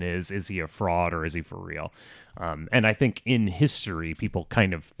question is he a fraud or is he for real? And I think in history, people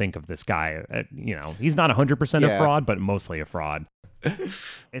kind of think of this guy, you know, he's not 100% a fraud, but mostly a fraud.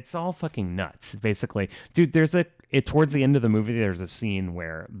 It's all fucking nuts, basically. Dude, towards the end of the movie, there's a scene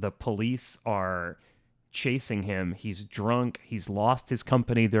where the police are chasing him. He's drunk. He's lost his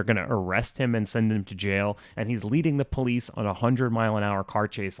company. They're going to arrest him and send him to jail. And he's leading the police on a 100-mile-an-hour car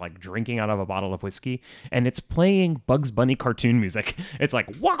chase, like drinking out of a bottle of whiskey. And it's playing Bugs Bunny cartoon music. It's like,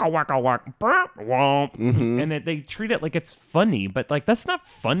 waka, waka, waka, womp. Mm-hmm. And they treat it like it's funny, but like, that's not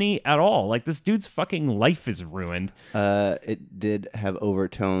funny at all. Like, this dude's fucking life is ruined. It did have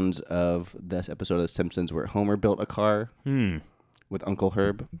overtones of this episode of The Simpsons where Homer built a car with Uncle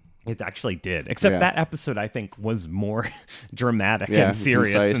Herb. It actually did. Except that episode, I think, was more dramatic and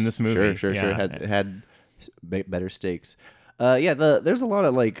serious than this movie. Sure. It had better stakes. There's a lot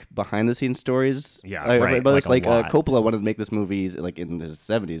of like behind the scenes stories. Yeah, I read about like this. Coppola wanted to make this movie like in his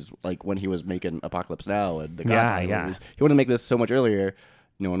 70s, like when he was making Apocalypse Now and The Godfather movies. He wanted to make this so much earlier.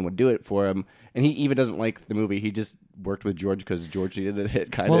 No one would do it for him, and he even doesn't like the movie. He just worked with George because George needed a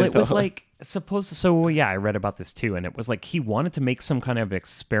hit. Well, it was like I read about this too, and it was like he wanted to make some kind of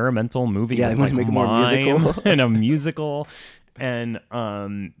experimental movie. Yeah, he wanted to make more musical and a musical. And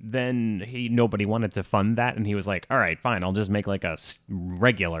then nobody wanted to fund that, and he was like, all right, fine, I'll just make like a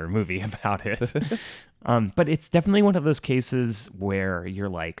regular movie about it. But it's definitely one of those cases where you're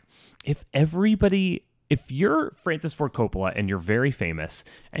like, if you're Francis Ford Coppola and you're very famous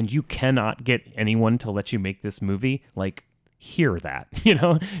and you cannot get anyone to let you make this movie, like, hear that, you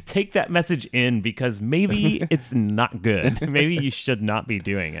know, take that message in, because maybe it's not good. Maybe you should not be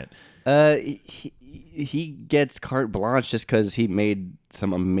doing it. He gets carte blanche just because he made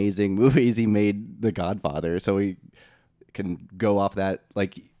some amazing movies. He made The Godfather, so he can go off that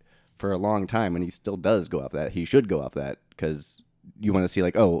like for a long time, and he still does go off that. He should go off that because you want to see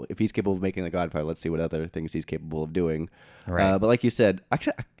like, oh, if he's capable of making The Godfather, let's see what other things he's capable of doing. Right. But like you said,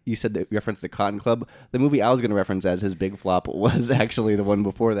 actually, you said that you referenced The Cotton Club. The movie I was going to reference as his big flop was actually the one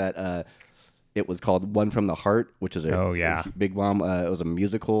before that. It was called One from the Heart, which is a big bomb. It was a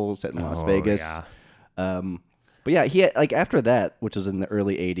musical set in Las Vegas. Yeah. But yeah, he had, like after that, which was in the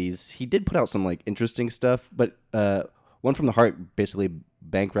early 80s, he did put out some like interesting stuff. But One from the Heart basically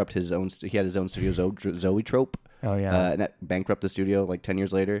bankrupt his own. He had his own studio, Zoetrope. Oh yeah, and that bankrupted the studio like 10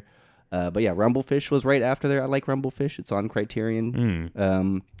 years later. But yeah, Rumblefish was right after there. I like Rumblefish. It's on Criterion.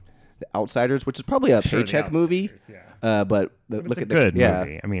 The Outsiders, which is probably a paycheck movie. Yeah. But look at good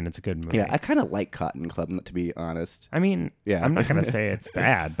movie. I mean, it's a good movie. Yeah, I kind of like Cotton Club, to be honest. I mean, yeah, I'm not gonna say it's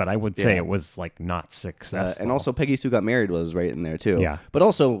bad, but I would say it was like not successful. And also, Peggy Sue Got Married was right in there too. Yeah. But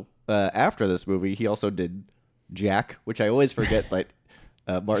also, after this movie, he also did Jack, which I always forget. Like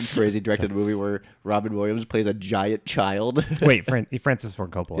Martin Scorsese directed a movie where Robin Williams plays a giant child. Wait, Francis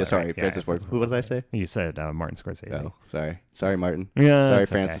Ford Coppola. Yeah, sorry, right? Francis Ford. Who did I say? You said Martin Scorsese. Oh, sorry, Martin. Yeah, sorry,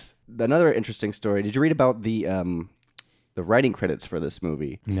 Francis. Okay. Another interesting story. Did you read about the writing credits for this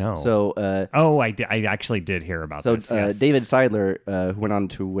movie? No. So, I did. I actually did hear about this. So, yes. David Seidler, who went on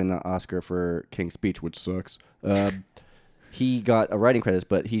to win an Oscar for King's Speech, which sucks. He got a writing credits,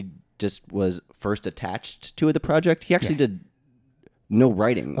 but he just was first attached to the project. He actually did no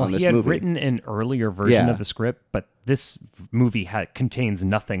writing on this movie. He had written an earlier version of the script, but this movie contains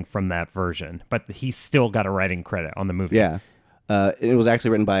nothing from that version. But he still got a writing credit on the movie. Yeah. It was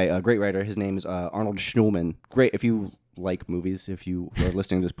actually written by a great writer. His name is Arnold Schulman. Great. If you like movies, if you are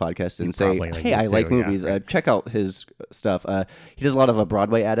listening to this podcast and say, hey, I like movies, check out his stuff. He does a lot of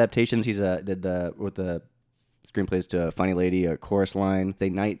Broadway adaptations. He's did with the screenplays to Funny Lady, a Chorus Line.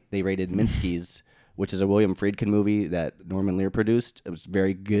 They raided Minsky's, which is a William Friedkin movie that Norman Lear produced. It was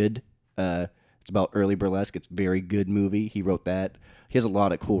very good. It's about early burlesque. It's a very good movie. He wrote that. He has a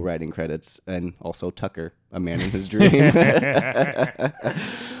lot of cool writing credits, and also Tucker, A Man in His Dream.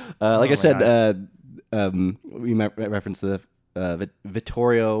 I said, we might reference the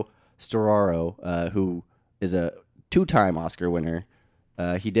Vittorio Storaro, who is a 2-time Oscar winner.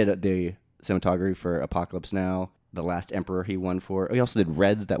 He did the cinematography for Apocalypse Now, The Last Emperor he won for. He also did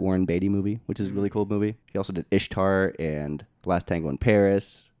Reds, that Warren Beatty movie, which is a really cool movie. He also did Ishtar and Last Tango in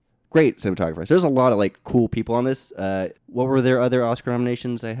Paris. Great cinematographer. So there's a lot of like cool people on this. What were their other Oscar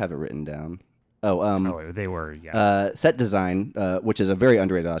nominations? I have it written down. They were set design, which is a very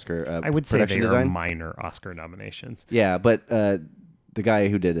underrated Oscar. I would say they design. are minor Oscar nominations. Yeah, but the guy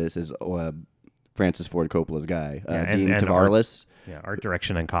who did this is Francis Ford Coppola's guy, Dean Tavares. Art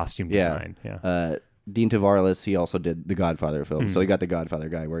direction and costume design. Yeah. Dean Tavares, he also did the Godfather film, so he got the Godfather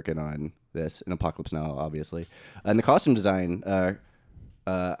guy working on this, and Apocalypse Now, obviously. And the costume design,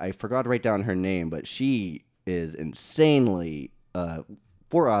 I forgot to write down her name, but she is insanely, 4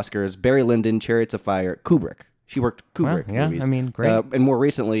 Oscars, Barry Lyndon, Chariots of Fire, Kubrick. She worked Kubrick movies. I mean, great. And more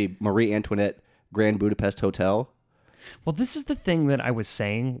recently, Marie Antoinette, Grand Budapest Hotel. Well, this is the thing that I was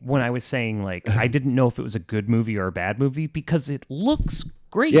saying when I was saying, like, I didn't know if it was a good movie or a bad movie because it looks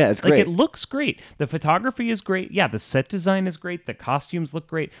great. Yeah, it's great. Like, it looks great. The photography is great. Yeah, the set design is great. The costumes look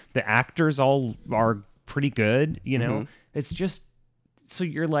great. The actors all are pretty good, you know? It's just, so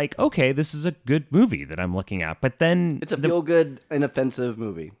you're like, okay, this is a good movie that I'm looking at. But then... It's a feel-good, inoffensive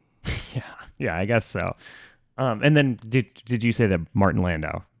movie. Yeah, I guess so. And then, did you say that Martin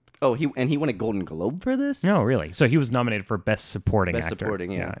Landau... Oh, he won a Golden Globe for this? No, really. So he was nominated for Best Supporting Actor. Best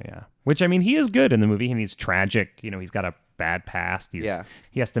Supporting, yeah. Which, I mean, he is good in the movie, and he's tragic. You know, he's got a bad past. He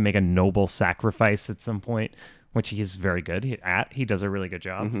has to make a noble sacrifice at some point, which he is very good at. He does a really good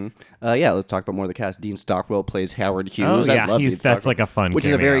job. Let's talk about more of the cast. Dean Stockwell plays Howard Hughes. Oh, yeah, I love Dean that's like a fun which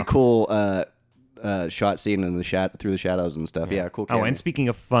cameo. is a very cool shot scene in through the shadows and stuff. Yeah, cool cameo. Oh, and speaking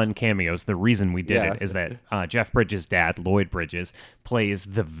of fun cameos, the reason we did it is that Jeff Bridges' dad, Lloyd Bridges, plays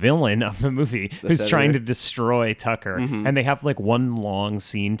the villain of the movie who's trying to destroy Tucker. And they have like one long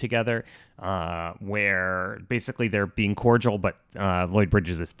scene together where basically they're being cordial, but Lloyd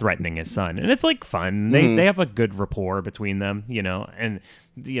Bridges is threatening his son. And it's like fun. They have a good rapport between them, you know, and,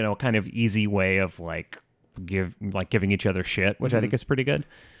 you know, kind of easy way of like giving each other shit, which I think is pretty good.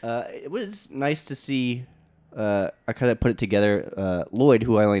 It was nice to see. I kind of put it together. Lloyd,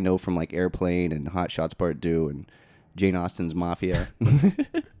 who I only know from like Airplane and Hot Shots Part 2 and Jane Austen's Mafia,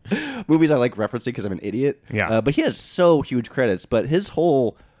 movies I like referencing because I'm an idiot. Yeah. But he has so huge credits. But his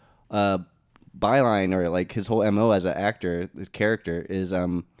whole byline, or like his whole MO as an actor, his character is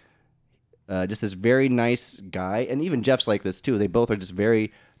just this very nice guy. And even Jeff's like this too. They both are just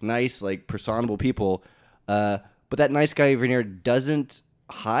very nice, like personable people. But that nice guy veneer doesn't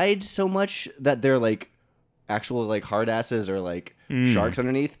hide so much that they're like actual like hard asses or like sharks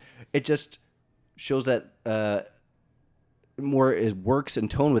underneath. It just shows that more is works and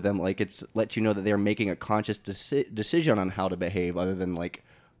tone with them. Like it's lets you know that they're making a conscious decision on how to behave, other than like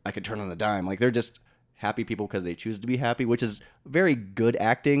I could turn on a dime. Like they're just happy people because they choose to be happy, which is very good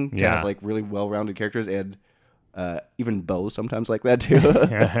acting to have like really well-rounded characters. And even Bo sometimes like that too.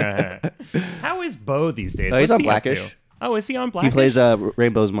 How is Bo these days? He's What's on he up to? Blackish. Oh, is he on Blackish? He plays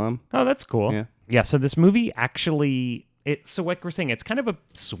Rainbow's mom. Oh, that's cool. Yeah. So this movie actually, so like we're saying, it's kind of a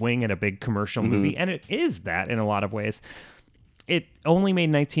swing at a big commercial movie, and it is that in a lot of ways. It only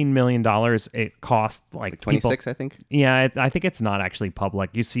made $19 million. It cost like 26, I think. Yeah, I think it's not actually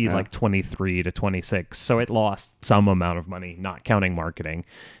public. You see like 23 to 26. So it lost some amount of money, not counting marketing.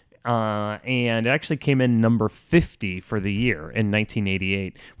 And it actually came in number 50 for the year in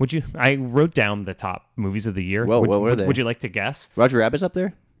 1988. I wrote down the top movies of the year. Whoa, what were they? Would you like to guess? Roger Rabbit's up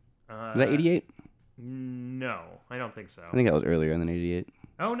there? Is that 88? No, I don't think so. I think that was earlier than 88.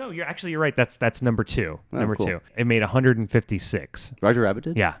 Oh no, you're right. That's number 2. Oh, number cool. 2. It made 156. Roger Rabbit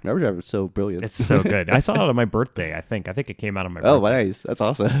did? Yeah. Roger Rabbit's so brilliant. It's so good. I saw it on my birthday, I think. I think it came out on my birthday. Oh, nice. That's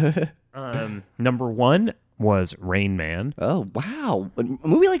awesome. Number 1 was Rain Man. Oh, wow. A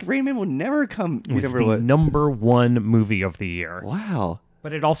movie like Rain Man will never come. It was the number 1 movie of the year. Wow.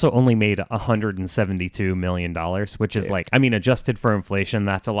 But it also only made $172 million, which is like, I mean, adjusted for inflation,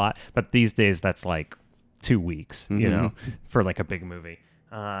 that's a lot. But these days, that's like 2 weeks, you know, for like a big movie.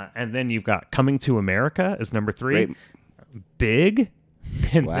 And then you've got Coming to America is number 3. Great. Big.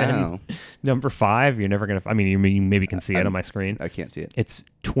 And Wow. then number 5, you're never going to, I mean, you maybe can see it on my screen. I can't see it. It's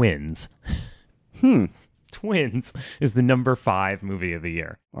Twins. Twins is the number 5 movie of the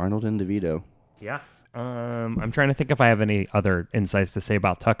year. Arnold and DeVito. Yeah. I'm trying to think if I have any other insights to say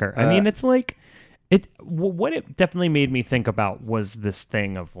about Tucker. I mean, it's like, what it definitely made me think about was this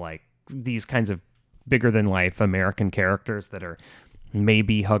thing of like these kinds of bigger than life American characters that are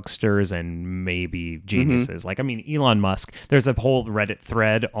maybe hucksters and maybe geniuses. Like, I mean, Elon Musk, there's a whole Reddit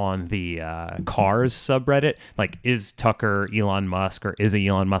thread on the Cars subreddit. Like, is Tucker Elon Musk, or is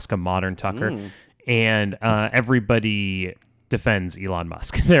Elon Musk a modern Tucker? And everybody defends Elon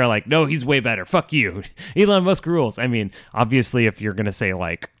Musk. They're like, no, he's way better. Fuck you. Elon Musk rules. I mean, obviously, if you're going to say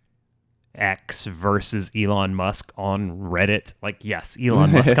like X versus Elon Musk on Reddit, like, yes,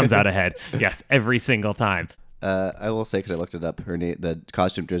 Elon Musk comes out ahead. Yes, every single time. I will say, because I looked it up, her name, the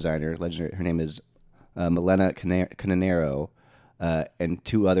costume designer, legendary, her name is Milena Cananero, and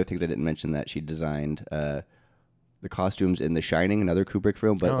 2 other things I didn't mention that she designed. The costumes in The Shining, another Kubrick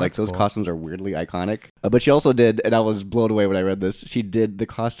film, but like those costumes are weirdly iconic. But she also did, and I was blown away when I read this, she did the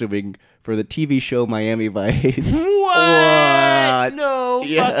costuming for the TV show Miami Vice. What? No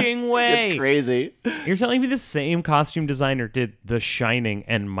fucking way. It's crazy. You're telling me the same costume designer did The Shining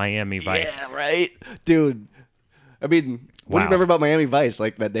and Miami Vice? Yeah, right? Dude. I mean, what do you remember about Miami Vice?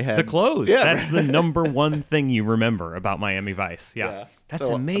 Like that they had the clothes. Yeah. That's the number one thing you remember about Miami Vice. Yeah. That's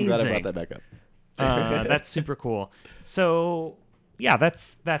so amazing. I'm glad I brought that back up. That's super cool. So yeah,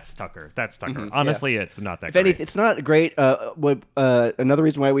 that's Tucker. That's Tucker. Mm-hmm, Honestly, it's not that if great. anything, it's not great. Another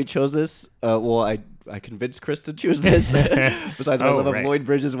reason why we chose this, I convinced Chris to choose this, besides my love of Lloyd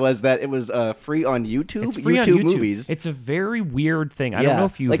Bridges, was that it was free on YouTube. It's free on YouTube. Movies. It's a very weird thing. I don't know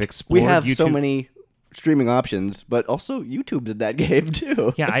if you've like, explored we have YouTube. so many streaming options, but also YouTube's in that game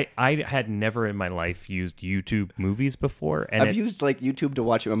too. Yeah, I had never in my life used YouTube movies before, and I've used like YouTube to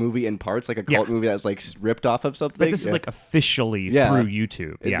watch a movie in parts, like a cult movie that was like ripped off of something. But this is like officially through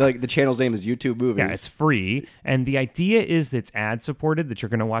YouTube. Yeah, like the channel's name is YouTube Movies. Yeah, it's free, and the idea is that it's ad supported, that you're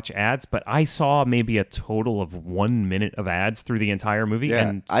going to watch ads. But I saw maybe a total of 1 minute of ads through the entire movie, Yeah,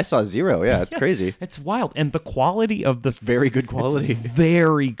 and I saw 0. Yeah, it's crazy. It's wild, and the quality of the very good quality.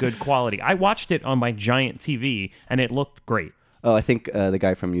 Very good quality. I watched it on my giant TV, and it looked great. Oh, I think the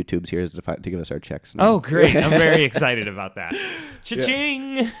guy from YouTube's here is to give us our checks now. Oh, great. I'm very excited about that.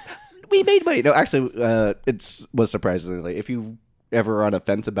 Cha-ching! Yeah. We made money. No, actually, it was surprisingly. If you ever are on a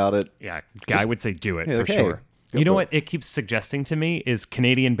fence about it. Yeah, I would say do it for sure. You know what it keeps suggesting to me is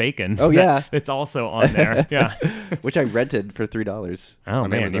Canadian bacon. Oh, yeah. It's also on there. Yeah. Which I rented for $3. Oh,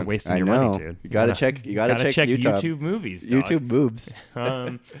 man, Amazon. you're wasting your money, dude. You gotta check YouTube movies, dog. YouTube boobs.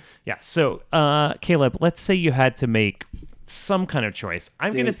 Yeah, so, Caleb, let's say you had to make some kind of choice.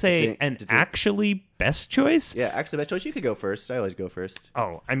 I'm going to say actually best choice. Yeah, actually best choice. You could go first. I always go first.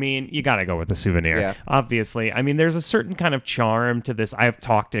 Oh, I mean, you got to go with the Souvenir. Yeah. Obviously. I mean, there's a certain kind of charm to this. I've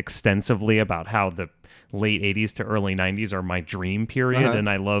talked extensively about how the late 80s to early 90s are my dream period, and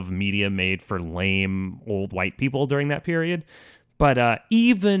I love media made for lame old white people during that period. But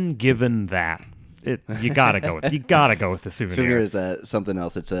even given that, you gotta go with the Souvenir. Souvenir is something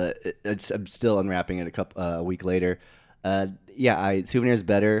else. I'm still unwrapping it a week later. Souvenir is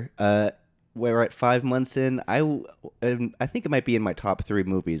better. We're at 5 months in. I think it might be in my top 3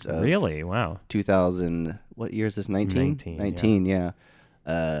 movies. Really? Wow. 2000. What year is this? 19. 19. Yeah.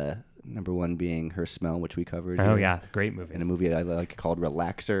 Number 1 being Her Smell, which we covered. Oh yeah, great movie. And a movie I like called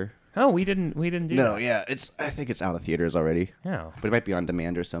Relaxer. Oh, we didn't do that. No, yeah, I think it's out of theaters already. Yeah, but it might be on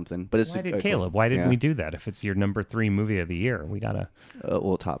demand or something. But it's Caleb? Why didn't we do that? If it's your number 3 movie of the year, we gotta.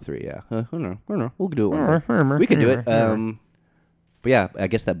 Top 3, yeah. I don't know. We'll do it. We can do it. But yeah, I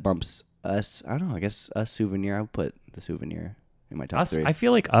guess that bumps us. I don't know. I guess Us Souvenir. I'll put the Souvenir in my top 3. I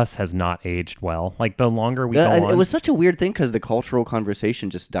feel like Us has not aged well. Like the longer we go on, it was such a weird thing because the cultural conversation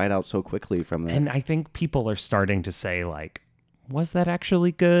just died out so quickly from that. And I think people are starting to say like, was that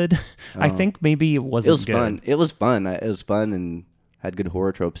actually good? I think maybe it wasn't good. Fun. It was fun. It was fun and had good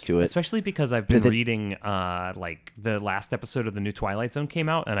horror tropes to it. Especially because I've been reading like the last episode of the new Twilight Zone came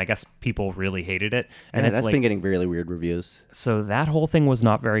out, and I guess people really hated it. And that's been getting really weird reviews. So that whole thing was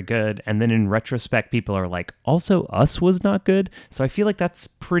not very good. And then in retrospect, people are like, also Us was not good. So I feel like that's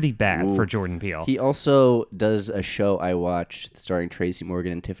pretty bad for Jordan Peele. He also does a show I watched starring Tracy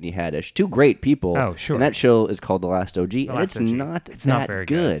Morgan and Tiffany Haddish. 2 great people. Oh, sure. And that show is called The Last OG. It's not very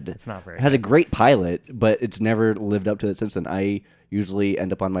good. It's not very good. It has a great pilot, but it's never lived up to it since then. I usually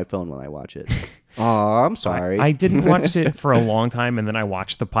end up on my phone when I watch it. Oh, I'm sorry. I didn't watch it for a long time, and then I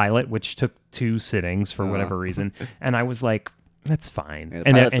watched the pilot, which took 2 sittings for whatever reason, and I was like, that's fine. Yeah,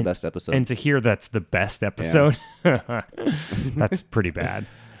 the pilot's the best episode. And to hear that's the best episode, that's pretty bad.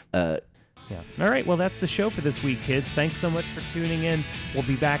 Yeah. All right. Well, that's the show for this week, kids. Thanks so much for tuning in. We'll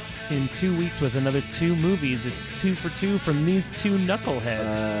be back in 2 weeks with another 2 movies. It's 2 for 2 from these 2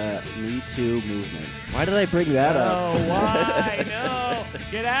 knuckleheads. Me Too movement. Why did I bring that up? Oh, why? No.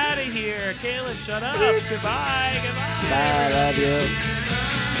 Get out of here. Caleb, shut up. Goodbye. Bye. Love you.